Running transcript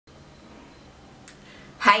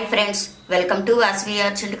Hi friends, welcome to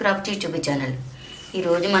Vasavi-Arts&Crafts YouTube channel.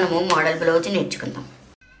 ఈరోజు మనము model blouse నేర్చుకుందాం.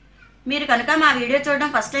 మీరు కనుక మా వీడియో చూడడం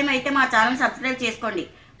ఫస్ట్ టైం అయితే మా ఛానల్ సబ్స్క్రైబ్ చేసుకోండి.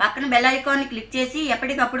 పక్కన బెల్ ఐకాన్ని క్లిక్ చేసి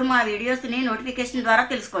ఎప్పటికప్పుడు మా వీడియోస్ని నోటిఫికేషన్ ద్వారా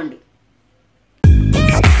తెలుసుకోండి.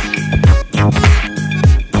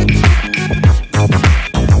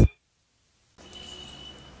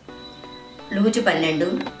 లూజు 12,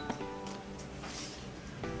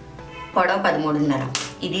 పొడవు 13.5.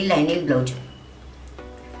 ఇది లైనింగ్ బ్లౌజ్.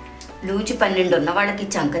 లూజు 12 ఉన్న వాళ్ళకి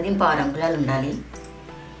చంకదింపు 6 అంగుళాలు ఉండాలి.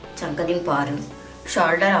 చంకదింపు 6,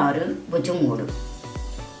 షోల్డర్ 6, భుజం 3.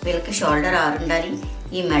 వీళ్ళకి షోల్డర్ 6 ఉండాలి.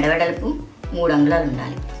 ఈ మెడ వెడల్పు 3 అంగుళాలు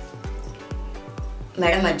ఉండాలి.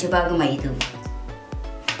 మెడ మధ్య భాగం 5.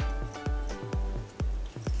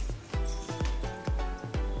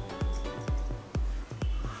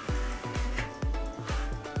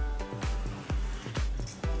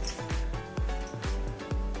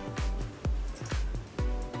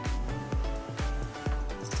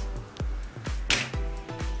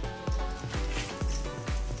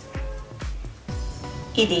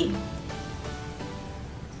 ఇది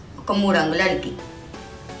ఒక 3 అంగుళాలకి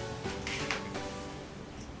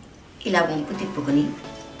ఇలా వంపు తిప్పుకొని,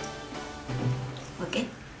 ఓకే,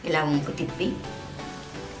 ఇలా వంపు తిప్పి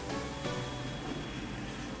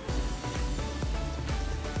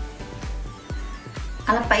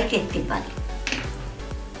అలా పైకి ఎత్తి తిప్పాలి.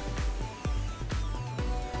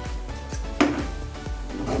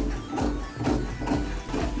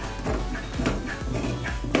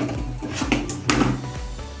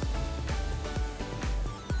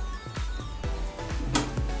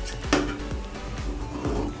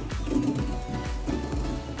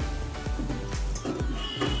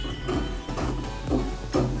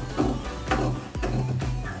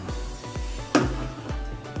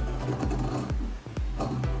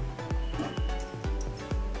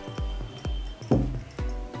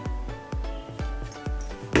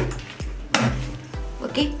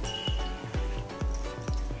 ఓకే,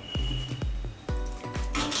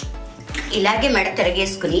 ఇలాగే మెడ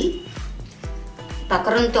తిరగేసుకుని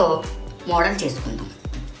పకరంతో మోడల్ చేసుకుందాం.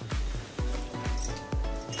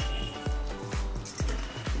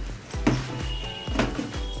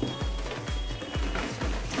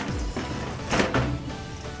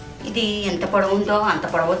 ఇది ఎంత పొడవు ఉందో అంత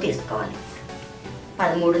పొడవు తీసుకోవాలి.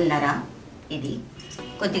 13.5. ఇది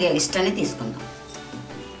కొద్దిగా ఎక్స్ట్రానే తీసుకుందాం.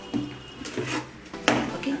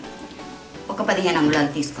 ఒక 15 అంగుళాలు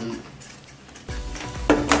తీసుకున్నాం.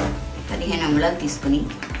 15 అంగుళాలు తీసుకుని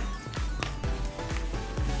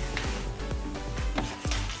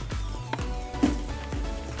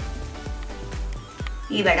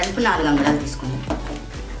ఈ వెడల్పు 4 అంగుళాలు తీసుకున్నాం.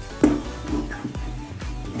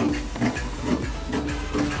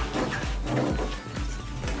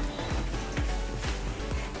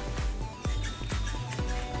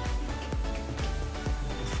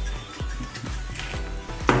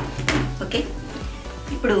 ఓకే,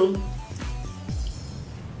 ఇప్పుడు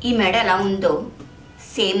ఈ మెడ ఎలా ఉందో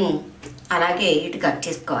సేమ్ అలాగే ఇటు కట్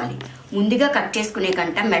చేసుకోవాలి. ముందుగా కట్ చేసుకునే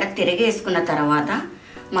కంటే మెడ తిరగేసుకున్న తర్వాత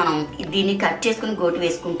మనం దీన్ని కట్ చేసుకుని గోటు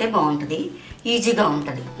వేసుకుంటే బాగుంటుంది, ఈజీగా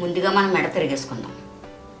ఉంటుంది. ముందుగా మనం మెడ తిరగేసుకుందాం.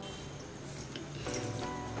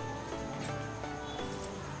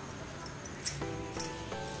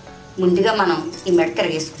 ముందుగా మనం ఈ మెడ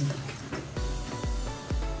తిరగేసుకుందాం.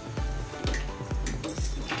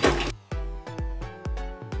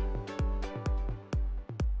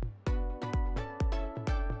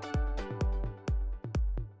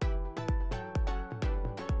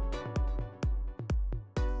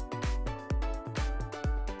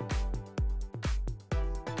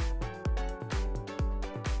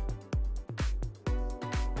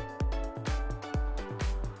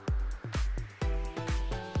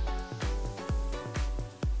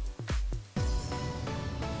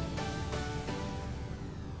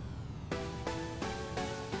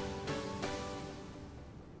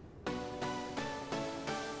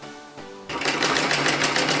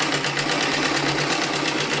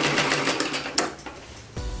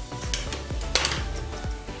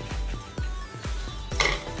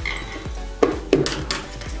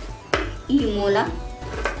 ఈ మూల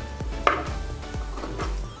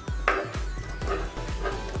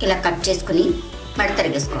ఇలా కట్ చేసుకుని మెడ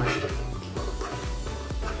తిరిగేసుకోవాలి.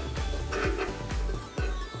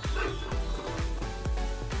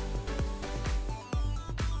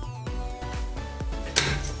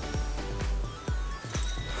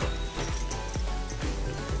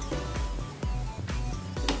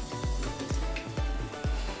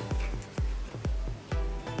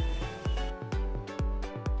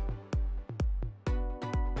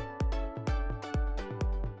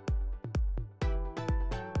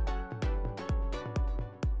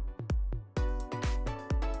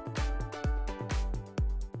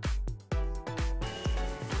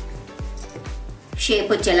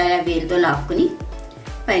 షేప్ వచ్చేలా వేలుతో లాక్కుని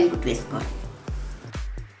పైన కుట్టు వేసుకోవాలి.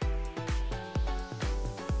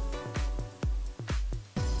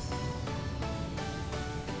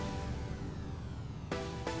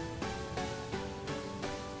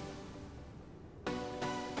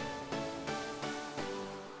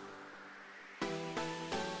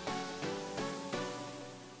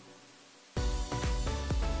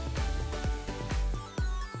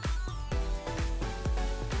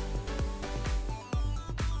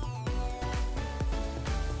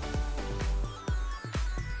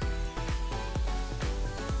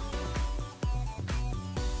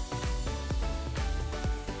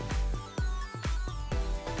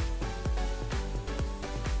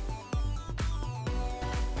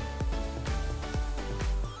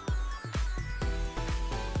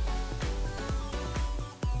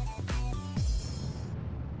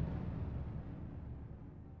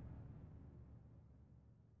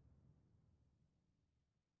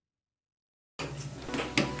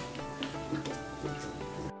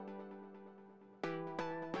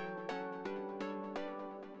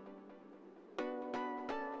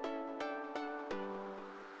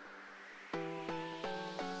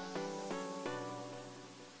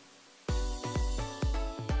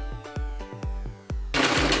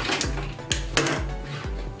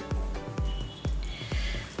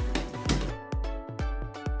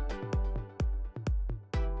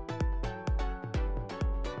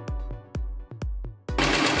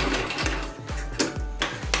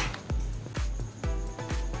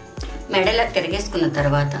 మెడలా తిరిగేసుకున్న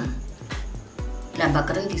తర్వాత ఇలా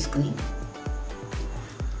బకరం తీసుకుని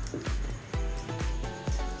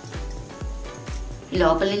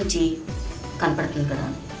లోపల నుంచి కనపడుతుంది కదా,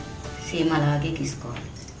 సేమ్ అలాగే తీసుకోవాలి.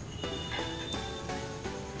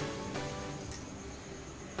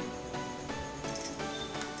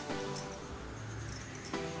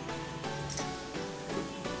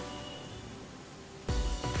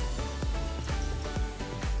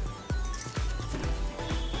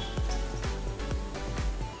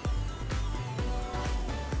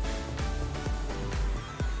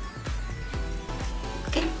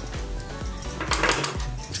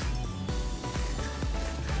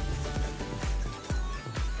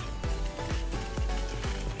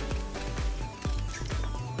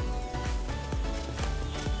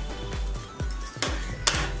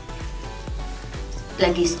 ఇలా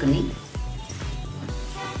గీసుకుని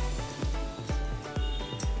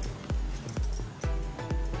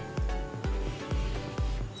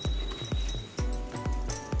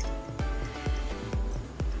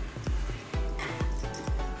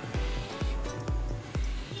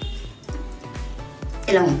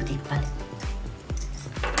ఇలా వంపు తిప్పాలి.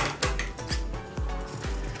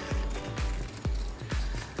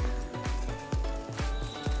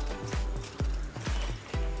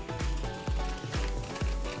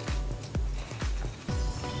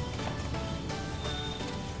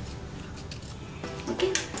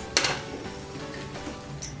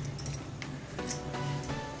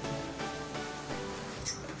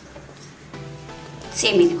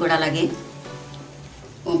 సేమ్ ఇది కూడా అలాగే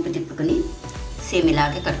వంపు తిప్పుకొని సేమ్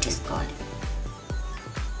ఇలాగే కట్ చేసుకోవాలి.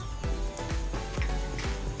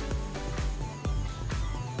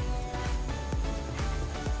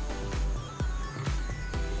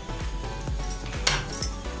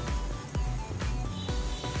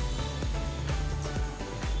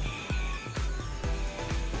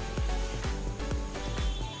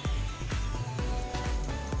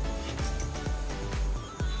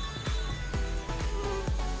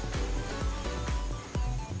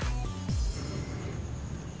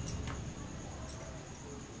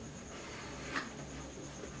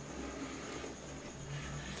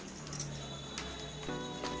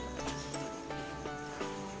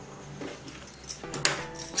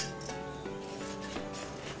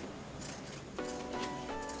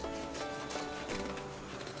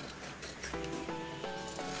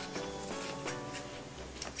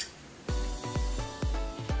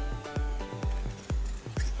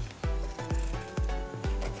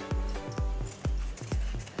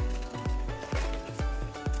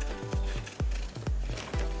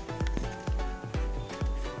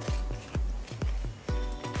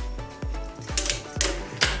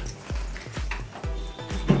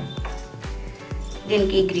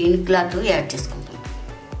 దీనికి గ్రీన్ క్లాత్ యాడ్ చేసుకుంటాం.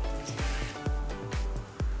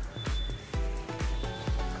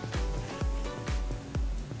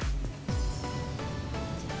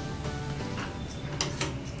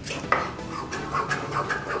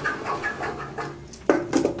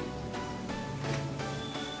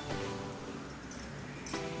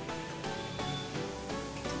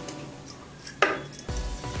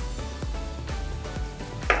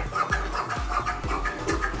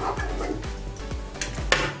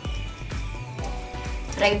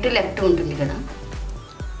 రైట్ లెఫ్ట్ ఉంటుంది కదా,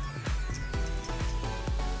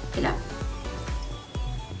 ఇలా.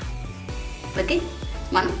 ఓకే,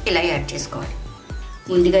 మనం ఇలా యాడ్ చేసుకోవాలి.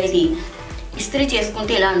 ముందుగా ఇది ఇస్త్రీ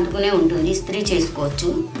చేసుకుంటే ఇలా అంటుకునే ఉంటుంది, ఇస్త్రీ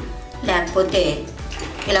చేసుకోవచ్చు, లేకపోతే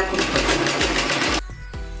ఇలా కుట్టుకోవచ్చు.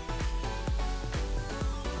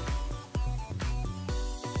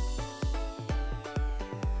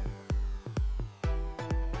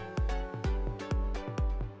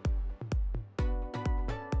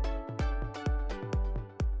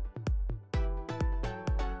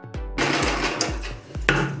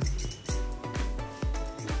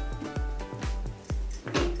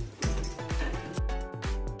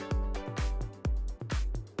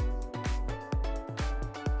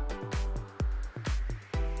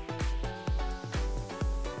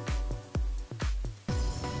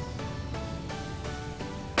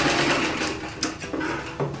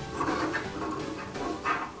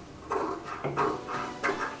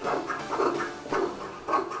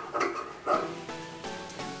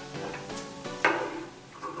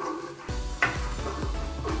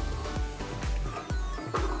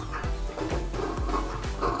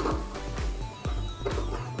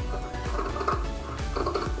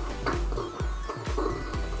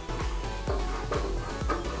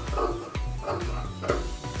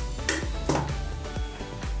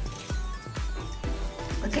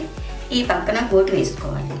 ఓకే, ఈ పక్కన గోటు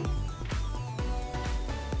వేసుకోవాలి.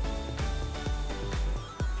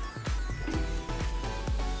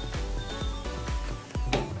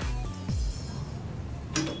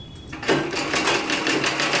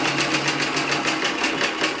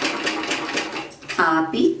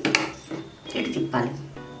 ఆపి ఇటు తిప్పాలి.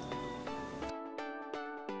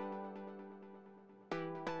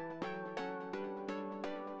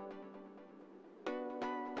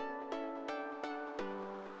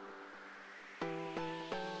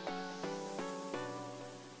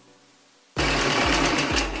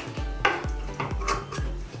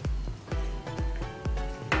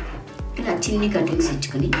 ఇలా చిన్ని కటింగ్స్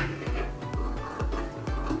ఇచ్చుకొని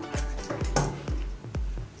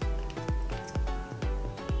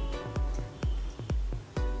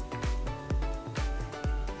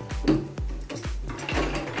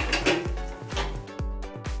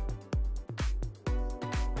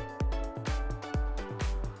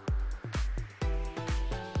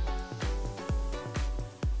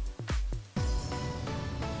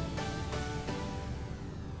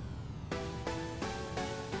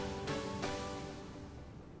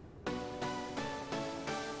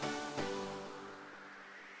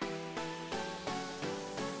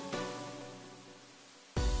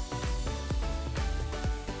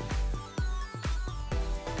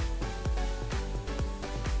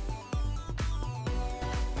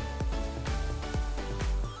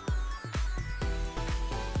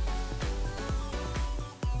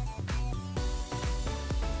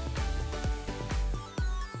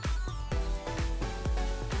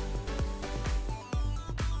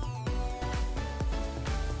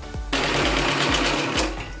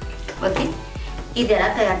ఓకే, ఇది ఎలా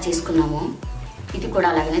తయారు చేసుకున్నామో ఇది కూడా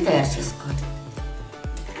అలాగనే తయారు చేసుకోవాలి.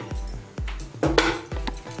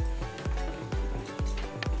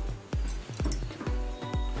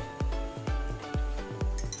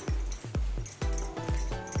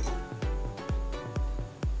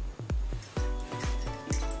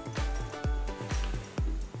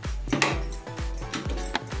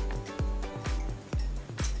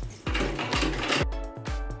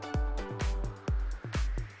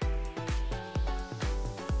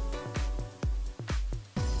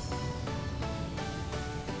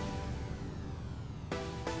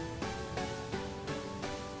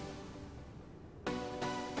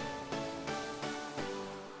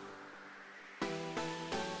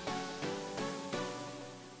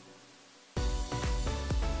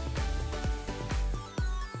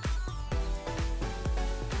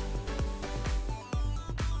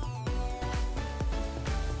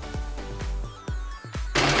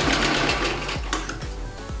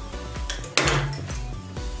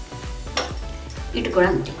 ఇటు కూడా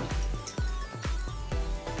అంతే.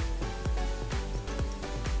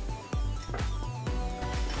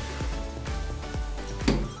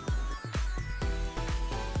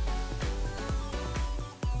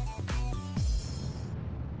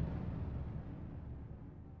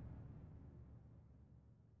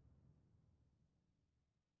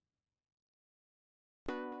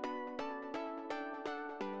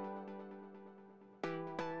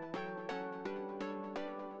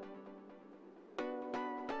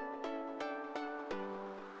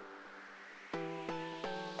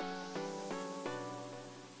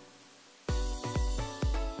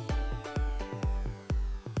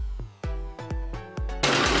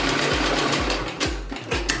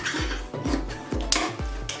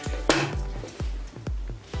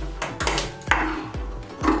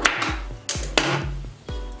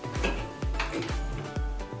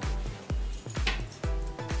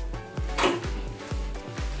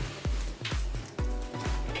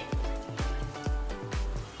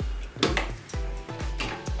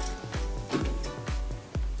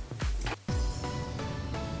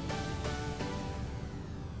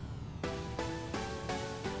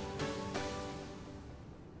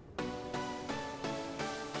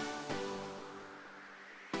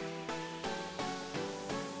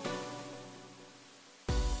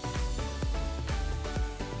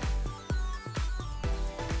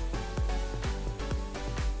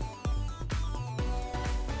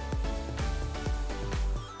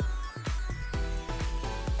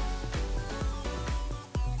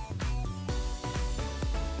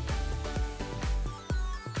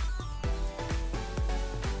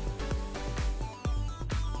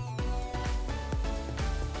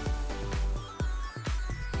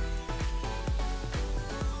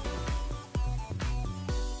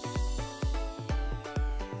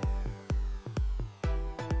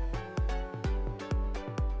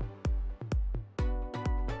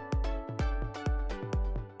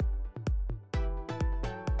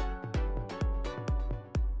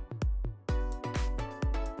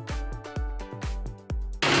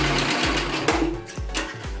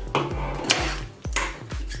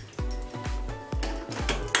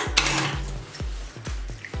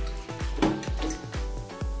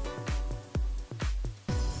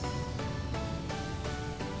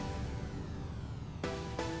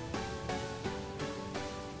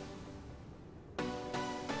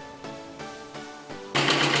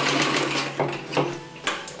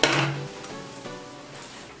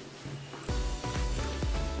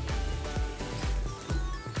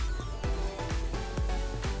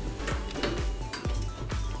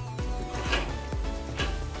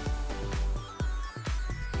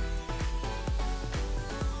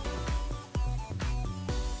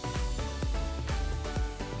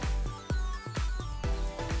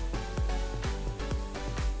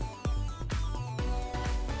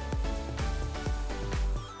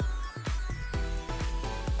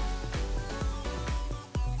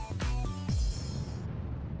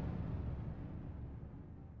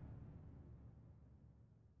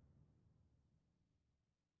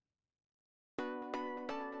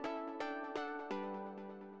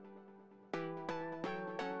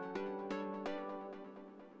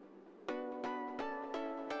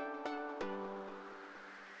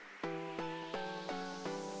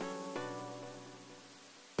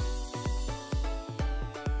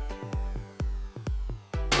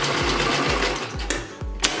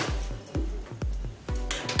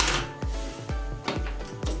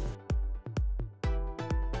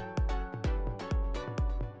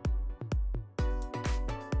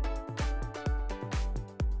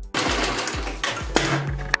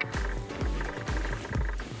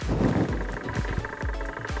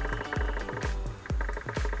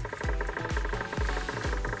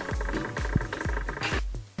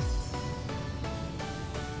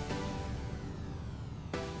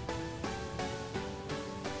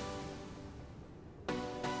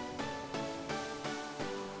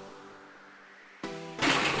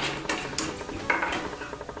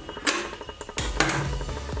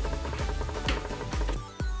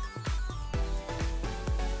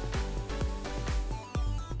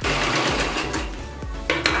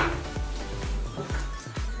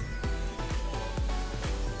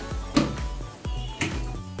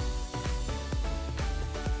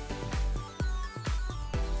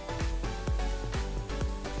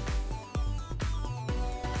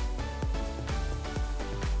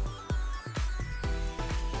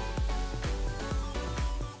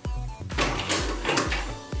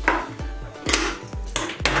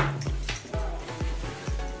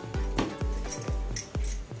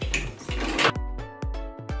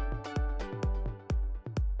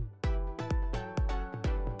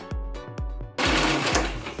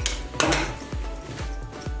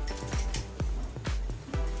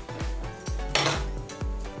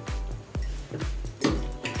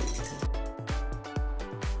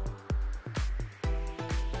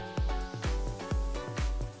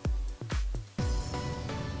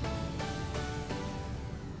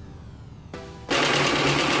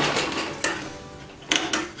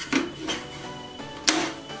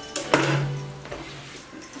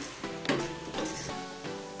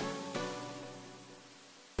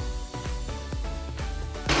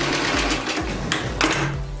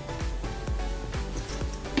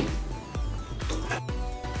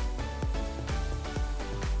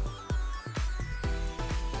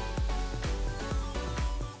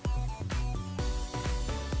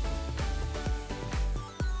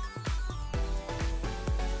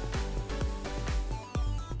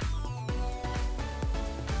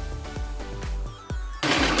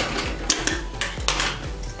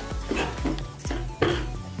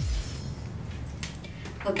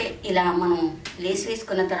 ఓకే, ఇలా మనం లేస్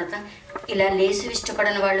వేసుకున్న తర్వాత ఇలా లేస్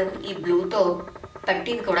ఇష్టపడని వాళ్ళు ఈ బ్లూతో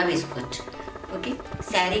పట్టీవి కూడా వేసుకోవచ్చు. ఓకే,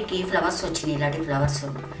 శారీకి ఫ్లవర్స్ వచ్చినాయి, ఇలాంటి ఫ్లవర్స్.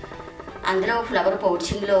 అందులో ఫ్లవర్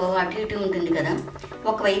పౌచింగ్లో అటు ఇటు ఉంటుంది కదా,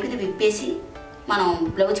 ఒకవైపు ఇది విప్పేసి మనం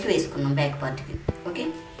బ్లౌజ్కి వేసుకున్నాం బ్యాక్ పార్ట్కి. ఓకే,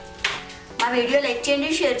 మా వీడియో లైక్ చేయండి,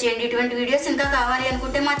 షేర్ చేయండి. ఇటువంటి వీడియోస్ ఇంకా కావాలి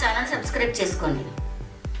అనుకుంటే మా ఛానల్ సబ్స్క్రైబ్ చేసుకోండి.